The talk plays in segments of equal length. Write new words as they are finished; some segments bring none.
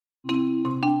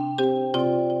Welcome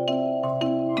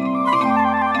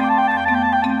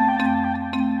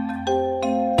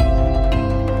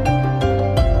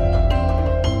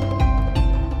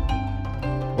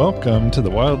to the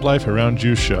Wildlife Around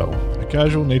You show, a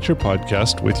casual nature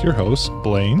podcast with your hosts,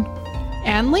 Blaine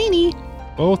and Lainey,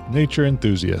 both nature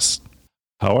enthusiasts.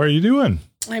 How are you doing?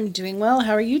 I'm doing well.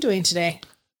 How are you doing today?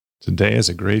 Today is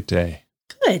a great day.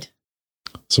 Good.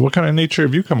 So what kind of nature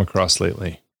have you come across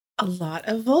lately? A lot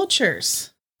of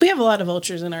vultures. We have a lot of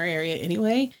vultures in our area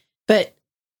anyway, but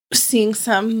seeing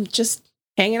some just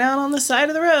hanging out on the side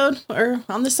of the road or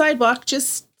on the sidewalk,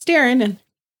 just staring, and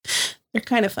they're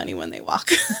kind of funny when they walk.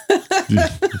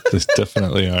 Yeah, they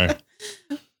definitely are.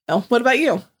 Oh, what about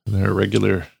you? They're a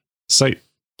regular sight.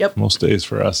 Yep. Most days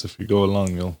for us, if you go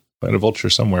along, you'll find a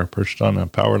vulture somewhere perched on a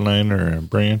power line or a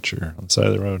branch or on the side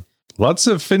of the road. Lots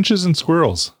of finches and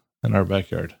squirrels in our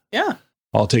backyard. Yeah.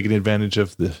 All taking advantage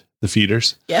of the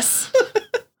feeders. Yes.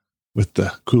 With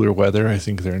the cooler weather, I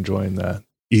think they're enjoying that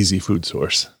easy food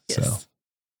source. Yes. So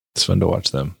it's fun to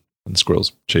watch them and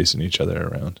squirrels chasing each other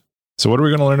around. So what are we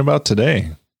going to learn about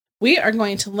today? We are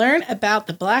going to learn about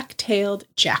the black-tailed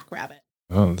jackrabbit.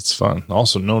 Oh, that's fun.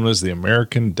 Also known as the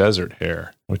American desert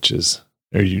hare, which is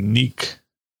they're unique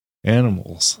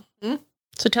animals. Mm-hmm.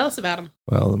 So tell us about them.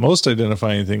 Well, the most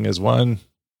identifying thing is one,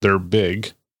 they're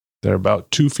big. They're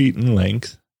about 2 feet in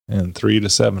length and 3 to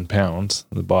 7 pounds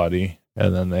in the body.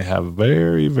 And then they have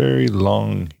very, very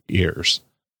long ears.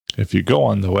 If you go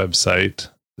on the website,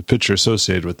 the picture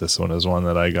associated with this one is one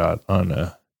that I got on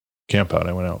a camp out.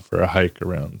 I went out for a hike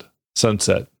around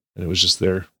sunset, and it was just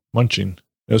there munching.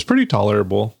 It was pretty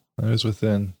tolerable. I was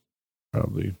within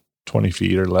probably 20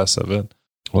 feet or less of it.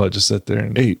 Well, I just sat there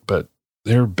and ate, but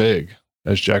they're big,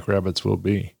 as jackrabbits will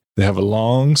be. They have a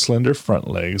long, slender front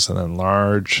legs and then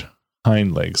large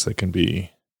hind legs that can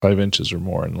be 5 inches or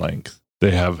more in length.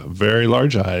 They have very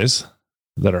large eyes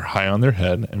that are high on their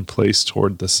head and placed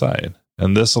toward the side.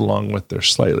 And this, along with their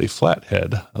slightly flat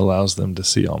head, allows them to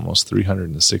see almost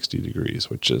 360 degrees,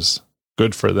 which is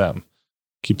good for them.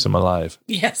 Keeps them alive.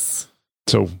 Yes.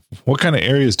 So what kind of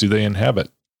areas do they inhabit?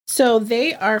 So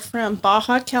they are from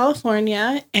Baja,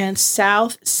 California, and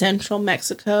south central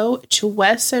Mexico to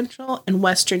west central and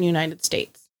western United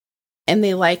States. And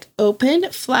they like open,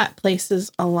 flat places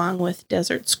along with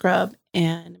desert scrub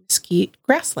and mesquite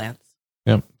grasslands.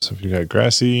 Yep. So if you got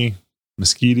grassy,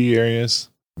 mesquite areas,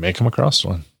 may come across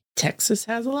one. Texas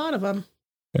has a lot of them.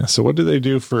 Yeah. So what do they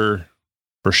do for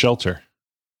shelter?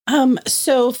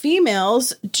 So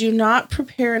females do not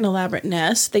prepare an elaborate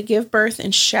nest. They give birth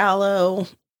in shallow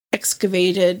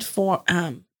excavations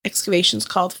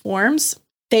called forms.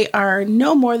 They are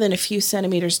no more than a few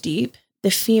centimeters deep. The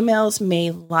females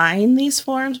may line these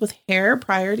forms with hair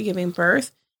prior to giving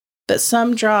birth, but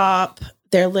some drop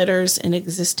their litters in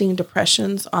existing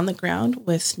depressions on the ground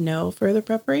with no further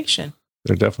preparation.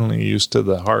 They're definitely used to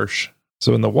the harsh.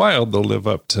 So in the wild, they'll live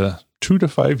up to 2 to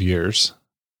 5 years.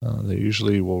 They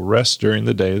usually will rest during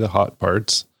the day, the hot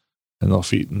parts, and they'll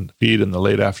feed in the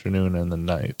late afternoon and the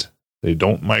night. They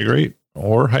don't migrate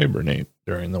or hibernate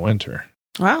during the winter.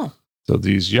 Wow. So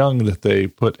these young that they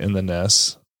put in the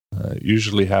nests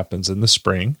usually happens in the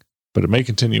spring, but it may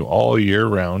continue all year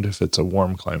round if it's a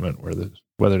warm climate where the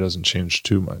weather doesn't change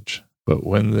too much. But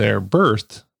when they're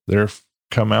birthed, they're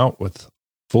come out with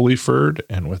fully furred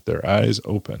and with their eyes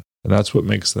open. And that's what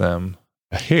makes them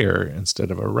a hare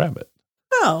instead of a rabbit.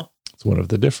 Oh. It's one of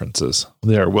the differences.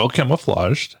 They are well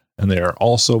camouflaged, and they are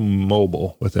also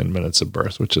mobile within minutes of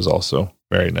birth, which is also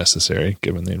very necessary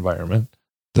given the environment.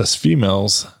 Thus,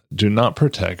 females do not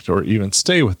protect or even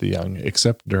stay with the young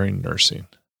except during nursing.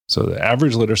 So the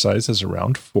average litter size is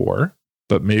around 4,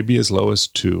 but maybe as low as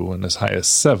 2 and as high as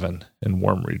 7 in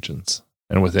warm regions.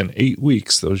 And within 8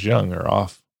 weeks, those young are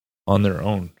off on their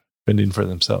own, fending for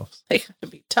themselves. They have to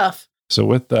be tough. So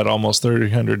with that almost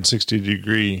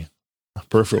 360-degree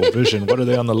peripheral vision, what are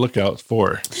they on the lookout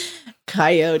for?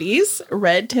 Coyotes,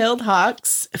 red-tailed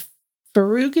hawks,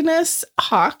 ferruginous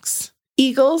hawks,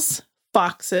 eagles,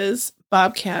 foxes,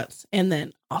 bobcats, and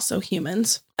then also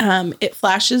humans. It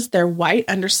flashes their white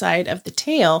underside of the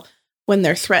tail when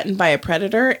they're threatened by a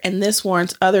predator, and this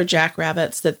warns other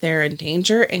jackrabbits that they're in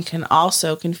danger and can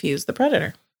also confuse the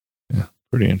predator. Yeah,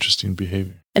 pretty interesting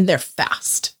behavior. And they're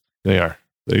fast. They are.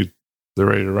 They're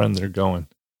ready to run. They're going.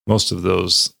 Most of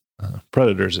those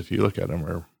predators, if you look at them,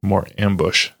 are more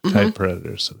ambush type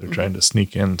predators. So they're trying to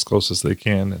sneak in as close as they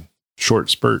can and short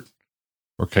spurt.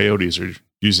 Or coyotes are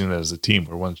using it as a team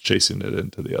where one's chasing it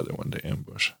into the other one to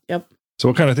ambush. Yep. So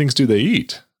what kind of things do they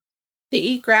eat? They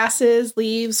eat grasses,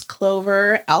 leaves,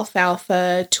 clover,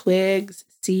 alfalfa, twigs,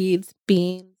 seeds,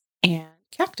 beans, and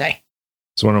cacti.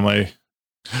 So one of my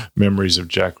memories of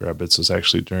jackrabbits was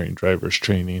actually during driver's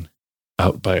training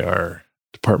out by our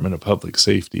Department of Public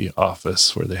Safety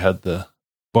office, where they had the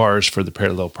bars for the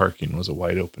parallel parking was a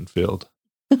wide open field.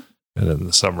 And in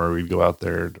the summer, we'd go out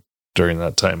there during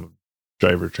that time of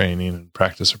driver training and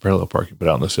practice for parallel parking. But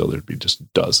out in the field, there'd be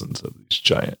just dozens of these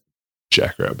giant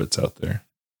jackrabbits out there. I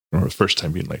remember the first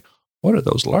time being like, what are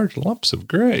those large lumps of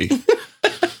gray?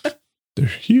 They're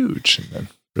huge. And then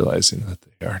realizing that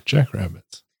they are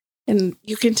jackrabbits. And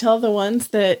you can tell the ones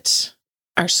that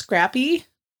are scrappy,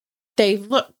 they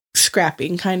look scrappy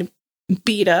and kind of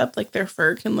beat up, like their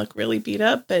fur can look really beat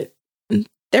up, but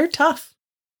they're tough.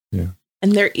 Yeah.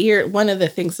 And their ear, one of the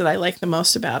things that I like the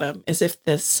most about them is if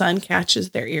the sun catches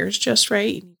their ears just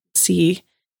right, you can see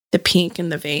the pink in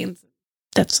the veins.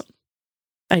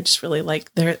 I just really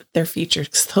like their features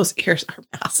because those ears are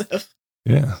massive.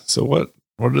 Yeah. So what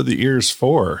are the ears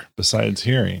for besides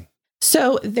hearing?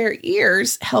 So their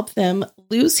ears help them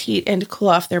lose heat and to cool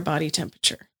off their body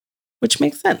temperature, which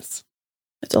makes sense.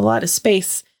 It's a lot of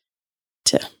space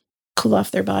to cool off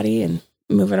their body and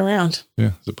move it around.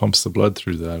 Yeah, it pumps the blood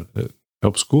through that. It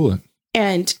helps cool it.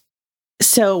 And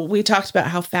so we talked about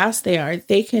how fast they are.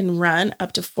 They can run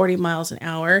up to 40 miles an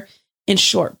hour in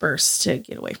short bursts to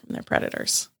get away from their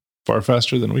predators. Far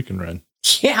faster than we can run.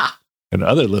 Yeah.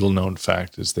 Another little known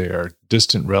fact is they are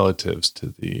distant relatives to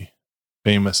the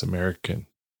famous American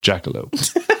jackalope.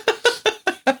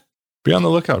 Be on the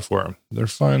lookout for them. They're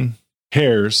fun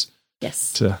hares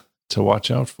to watch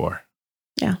out for.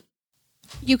 Yeah.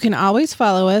 You can always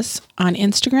follow us on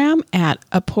Instagram at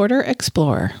A Porter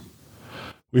Explorer.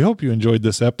 We hope you enjoyed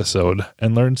this episode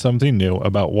and learned something new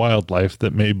about wildlife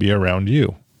that may be around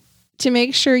you. To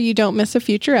make sure you don't miss a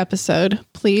future episode,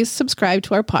 please subscribe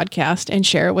to our podcast and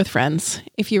share it with friends.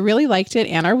 If you really liked it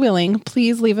and are willing,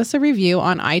 please leave us a review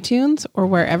on iTunes or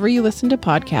wherever you listen to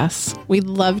podcasts. We'd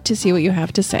love to see what you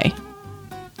have to say.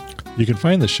 You can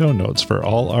find the show notes for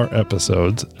all our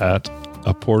episodes at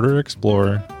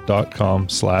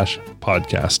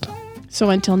aporterexplorer.com/podcast. So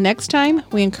until next time,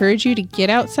 we encourage you to get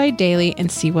outside daily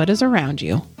and see what is around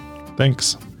you.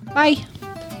 Thanks. Bye.